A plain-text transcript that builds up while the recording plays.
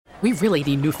We really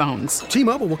need new phones.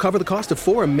 T-Mobile will cover the cost of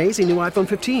 4 amazing new iPhone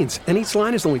 15s, and each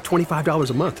line is only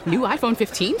 $25 a month. New iPhone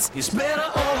 15s? It's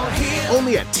better over here.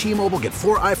 Only at T-Mobile, get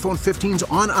 4 iPhone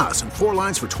 15s on us and 4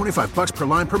 lines for $25 per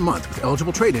line per month with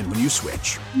eligible trade-in when you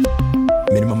switch.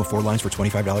 Minimum of 4 lines for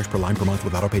 $25 per line per month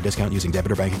with autopay discount using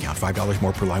debit or bank account. $5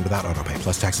 more per line without autopay,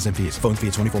 plus taxes and fees. Phone fee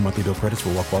at 24 monthly bill credits for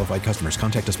well-qualified customers.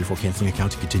 Contact us before canceling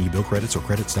account to continue bill credits or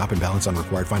credit stop and balance on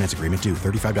required finance agreement due.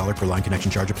 $35 per line connection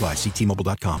charge applies. See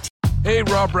T-Mobile.com. Hey,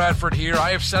 Rob Bradford here. I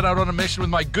have set out on a mission with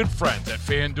my good friends at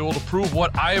FanDuel to prove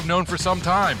what I have known for some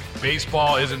time.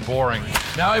 Baseball isn't boring.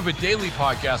 Now I have a daily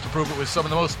podcast to prove it with some of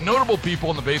the most notable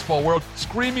people in the baseball world,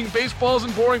 screaming baseball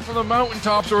isn't boring from the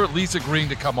mountaintops, or at least agreeing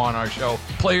to come on our show.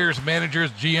 Players,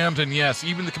 managers, GMs, and yes,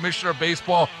 even the commissioner of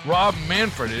baseball, Rob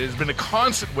Manfred. It has been a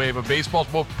constant wave of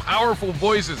baseball's most powerful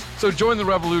voices. So join the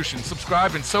revolution.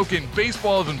 Subscribe and soak in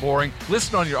Baseball Isn't Boring.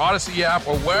 Listen on your Odyssey app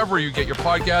or wherever you get your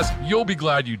podcasts. You'll be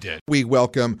glad you did. We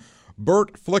welcome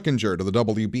Burt Flickinger to the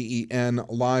WBEN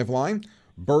Live Line.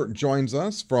 Burt joins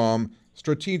us from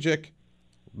Strategic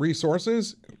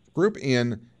Resources Group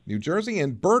in New Jersey.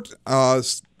 And Burt,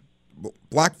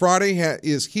 Black Friday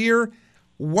is here.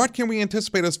 What can we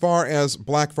anticipate as far as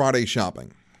Black Friday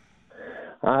shopping?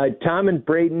 Tom and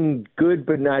Braden, good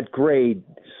but not great.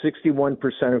 61%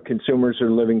 of consumers are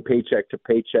living paycheck to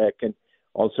paycheck and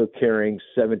also carrying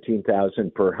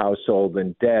 $17,000 per household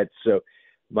in debt. So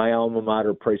my alma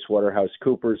mater,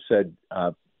 PricewaterhouseCoopers, said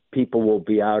people will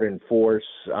be out in force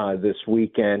this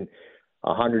weekend,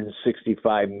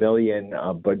 165 million,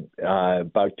 but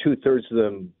about two-thirds of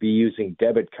them be using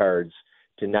debit cards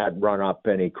to not run up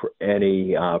any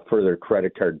further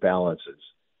credit card balances.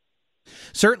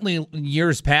 Certainly,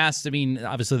 years past, I mean,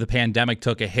 obviously the pandemic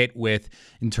took a hit with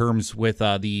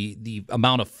the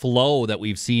amount of flow that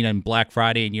we've seen on Black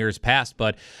Friday in years past.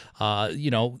 But,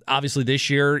 obviously this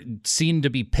year seemed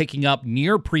to be picking up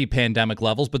near pre-pandemic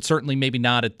levels, but certainly maybe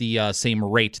not at the same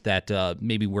rate that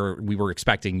maybe we were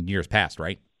expecting in years past,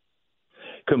 right?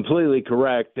 Completely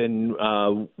correct. And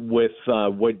with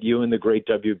what you and the great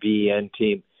WBEN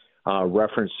team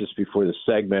referenced just before the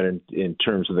segment in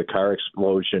terms of the car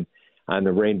explosion on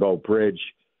the Rainbow Bridge,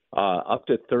 up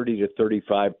to 30 to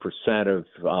 35%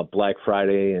 of Black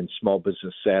Friday and Small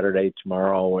Business Saturday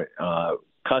tomorrow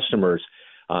customers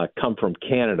come from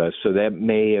Canada. So that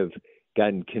may have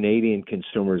gotten Canadian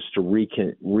consumers to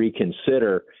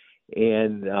reconsider.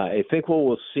 And I think what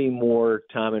we'll see more,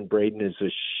 Tom and Braden, is a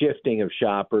shifting of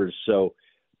shoppers. So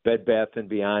Bed Bath &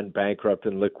 Beyond bankrupt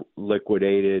and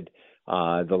liquidated.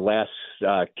 The last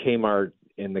Kmart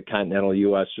in the continental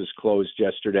U.S. was closed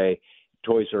yesterday.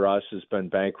 Toys R Us has been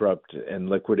bankrupt and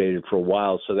liquidated for a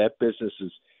while. So that business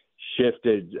has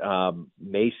shifted.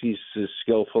 Macy's has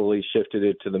skillfully shifted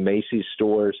it to the Macy's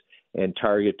stores and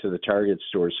Target to the Target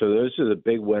stores. So those are the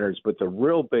big winners. But the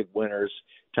real big winners,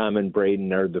 Tom and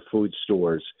Braden, are the food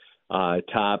stores.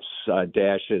 Tops,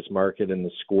 Dash's, Market in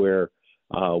the Square,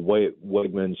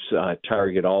 Wegmans,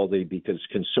 Target, Aldi, because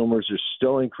consumers are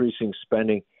still increasing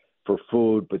spending for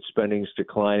food, but spending's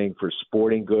declining for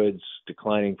sporting goods,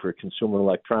 declining for consumer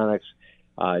electronics,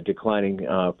 declining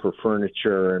for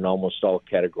furniture, and almost all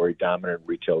category dominant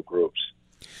retail groups.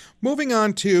 Moving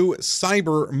on to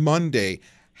Cyber Monday.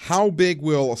 How big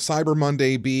will Cyber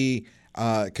Monday be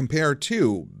compared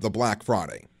to the Black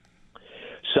Friday?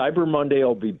 Cyber Monday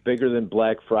will be bigger than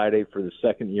Black Friday for the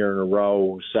second year in a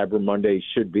row. Cyber Monday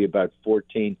should be about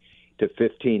 14 to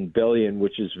 15 billion,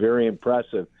 which is very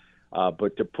impressive.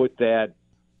 But to put that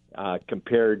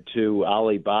compared to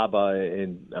Alibaba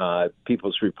in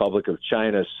People's Republic of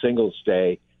China's Singles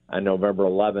Day on November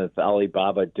 11th,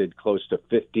 Alibaba did close to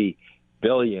 50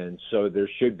 billion. So there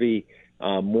should be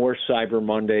more Cyber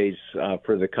Mondays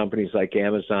for the companies like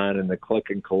Amazon and the Click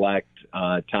and Collect.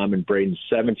 Tom and Braden,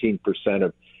 17%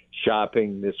 of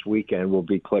shopping this weekend will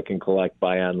be Click and Collect,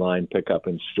 buy online, pick up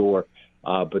in store.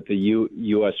 But the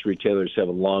U.S. retailers have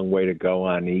a long way to go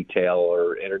on e-tail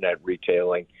or internet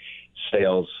retailing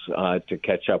sales to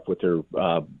catch up with their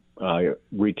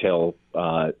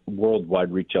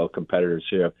worldwide retail competitors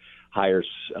who have higher,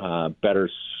 better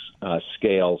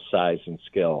scale, size, and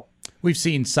skill. We've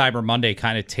seen Cyber Monday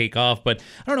kind of take off, but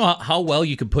I don't know how well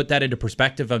you could put that into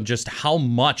perspective on just how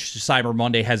much Cyber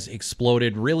Monday has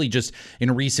exploded really just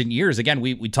in recent years. Again,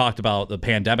 we talked about the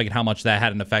pandemic and how much that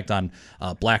had an effect on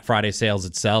Black Friday sales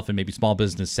itself and maybe Small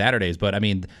Business Saturdays. But, I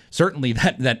mean, certainly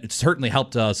that certainly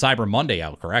helped Cyber Monday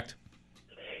out, correct?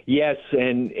 Yes,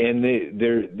 and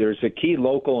there's a key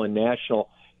local and national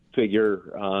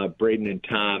figure, Braden and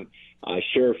Tom.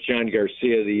 Sheriff John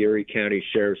Garcia, the Erie County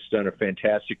Sheriff's done a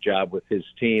fantastic job with his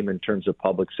team in terms of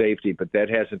public safety, but that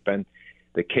hasn't been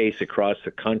the case across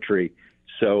the country.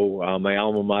 So my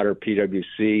alma mater,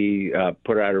 PwC,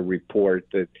 put out a report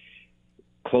that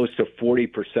close to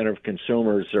 40% of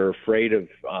consumers are afraid of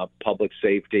public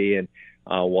safety. And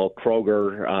while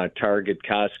Kroger, Target,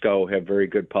 Costco have very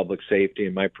good public safety,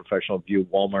 in my professional view,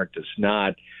 Walmart does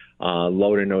not.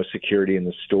 Low to no security in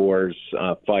the stores,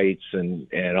 fights,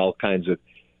 and all kinds of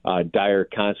dire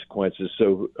consequences.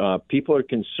 So people are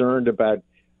concerned about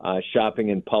shopping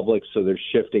in public, so they're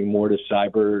shifting more to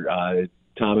cyber.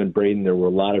 Tom and Braden, there were a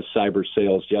lot of cyber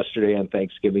sales yesterday on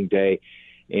Thanksgiving Day,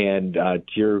 and to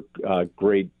your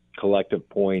great collective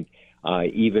point,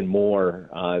 even more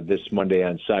this Monday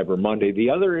on Cyber Monday.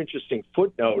 The other interesting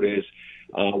footnote is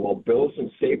while Bills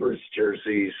and Sabres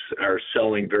jerseys are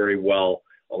selling very well,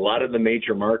 a lot of the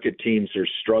major market teams are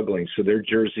struggling, so their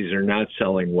jerseys are not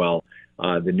selling well.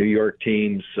 The New York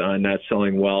team's not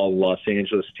selling well, Los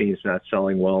Angeles team's not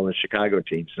selling well, and the Chicago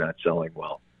team's not selling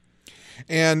well.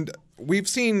 And we've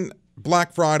seen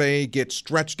Black Friday get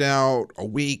stretched out a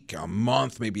week, a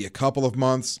month, maybe a couple of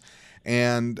months.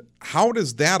 And how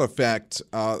does that affect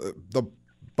the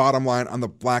bottom line on the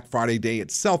Black Friday day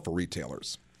itself for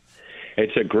retailers?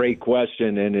 It's a great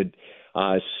question, and it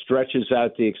stretches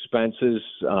out the expenses,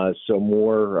 so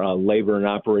more labor and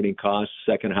operating costs,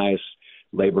 second highest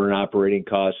labor and operating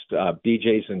costs.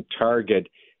 BJ's and Target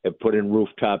have put in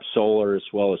rooftop solar, as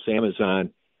well as Amazon.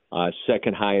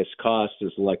 Second highest cost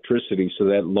is electricity, so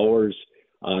that lowers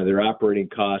their operating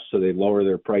costs, so they lower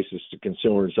their prices to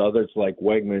consumers. Others, like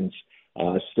Wegmans,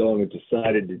 still haven't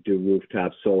decided to do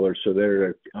rooftop solar, so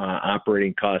they're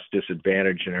operating cost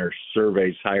disadvantage in our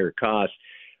surveys, higher costs.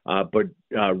 But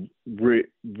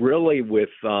really, with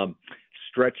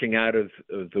stretching out of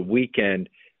the weekend,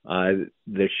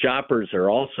 the shoppers are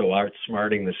also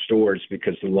outsmarting the stores,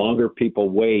 because the longer people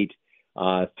wait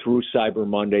through Cyber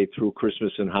Monday, through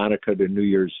Christmas and Hanukkah to New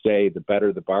Year's Day, the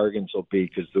better the bargains will be,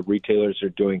 because the retailers are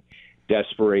doing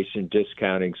desperation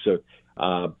discounting. So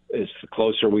as the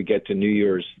closer we get to New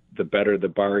Year's, the better the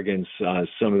bargains,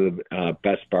 some of the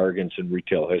best bargains in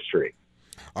retail history.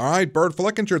 All right, Burt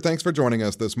Flickinger, thanks for joining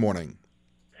us this morning.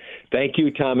 Thank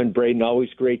you, Tom and Braden. Always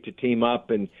great to team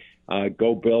up, and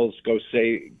go Bills, go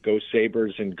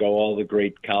Sabres, and go all the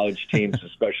great college teams,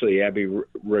 especially Abby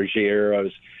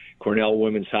Ruggiero's Cornell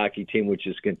women's hockey team, which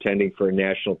is contending for a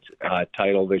national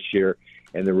title this year,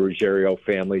 and the Ruggiero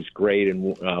family's great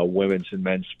in women's and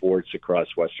men's sports across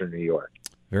Western New York.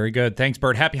 Very good. Thanks,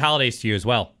 Burt. Happy holidays to you as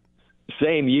well.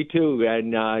 Same, you too.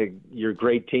 And your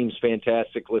great team's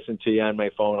fantastic. Listen to you on my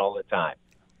phone all the time.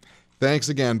 Thanks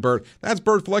again, Burt. That's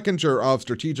Burt Flickinger of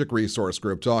Strategic Resource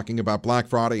Group talking about Black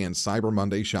Friday and Cyber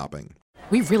Monday shopping.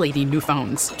 We really need new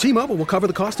phones. T-Mobile will cover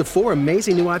the cost of 4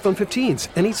 amazing new iPhone 15s,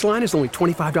 and each line is only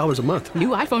 $25 a month. New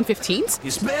iPhone 15s?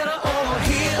 It's better over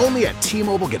here. Only at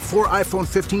T-Mobile, get 4 iPhone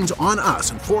 15s on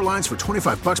us and 4 lines for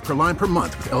 $25 per line per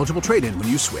month with eligible trade-in when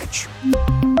you switch.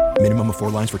 Minimum of 4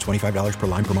 lines for $25 per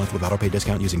line per month with autopay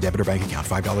discount using debit or bank account.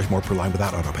 $5 more per line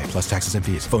without autopay, plus taxes and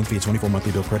fees. Phone fee at 24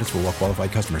 monthly bill credits for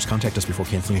well-qualified customers. Contact us before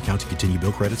canceling account to continue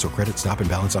bill credits or credit stop and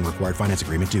balance on required finance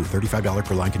agreement due. $35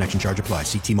 per line connection charge applies.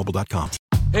 See T-Mobile.com.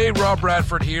 Hey, Rob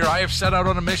Bradford here. I have set out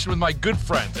on a mission with my good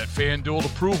friends at FanDuel to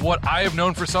prove what I have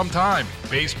known for some time.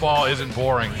 Baseball isn't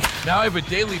boring. Now I have a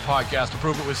daily podcast to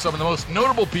prove it with some of the most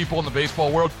notable people in the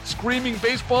baseball world, screaming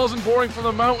baseball isn't boring from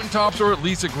the mountaintops, or at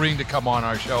least agreeing to come on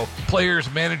our show. Players,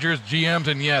 managers, GMs,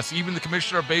 and yes, even the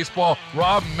commissioner of baseball,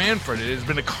 Rob Manfred. It has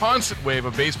been a constant wave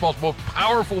of baseball's most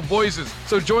powerful voices.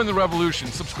 So join the revolution.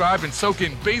 Subscribe and soak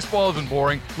in Baseball Isn't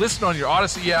Boring. Listen on your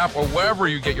Odyssey app or wherever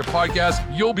you get your podcasts.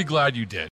 You'll be glad you did.